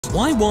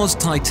Why was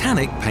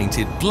Titanic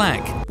painted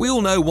black? We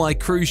all know why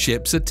cruise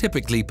ships are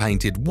typically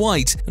painted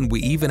white, and we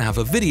even have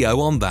a video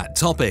on that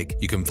topic.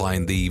 You can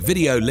find the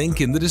video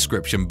link in the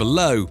description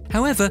below.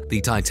 However,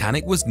 the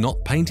Titanic was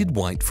not painted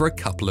white for a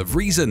couple of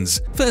reasons.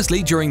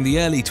 Firstly, during the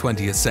early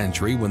 20th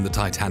century when the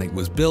Titanic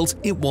was built,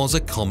 it was a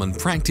common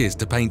practice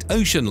to paint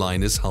ocean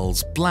liners'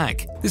 hulls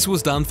black. This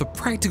was done for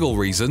practical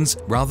reasons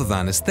rather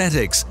than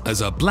aesthetics,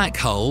 as a black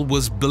hull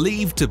was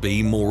believed to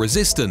be more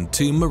resistant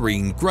to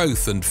marine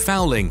growth and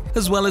fouling,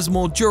 as well as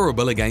more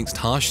durable against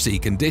harsh sea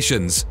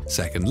conditions.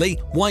 Secondly,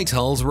 white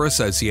hulls were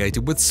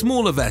associated with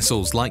smaller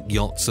vessels like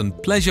yachts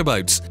and pleasure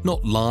boats,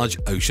 not large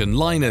ocean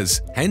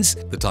liners. Hence,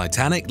 the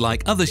Titanic,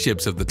 like other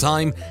ships of the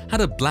time,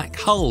 had a black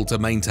hull to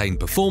maintain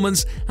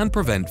performance and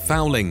prevent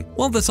fouling.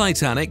 While the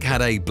Titanic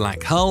had a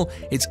black hull,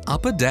 its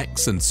upper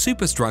decks and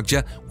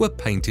superstructure were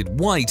painted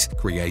white,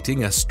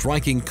 creating a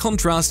striking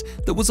contrast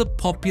that was a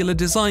popular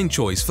design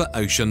choice for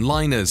ocean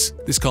liners.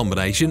 This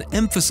combination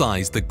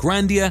emphasized the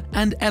grandeur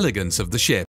and elegance of the ship.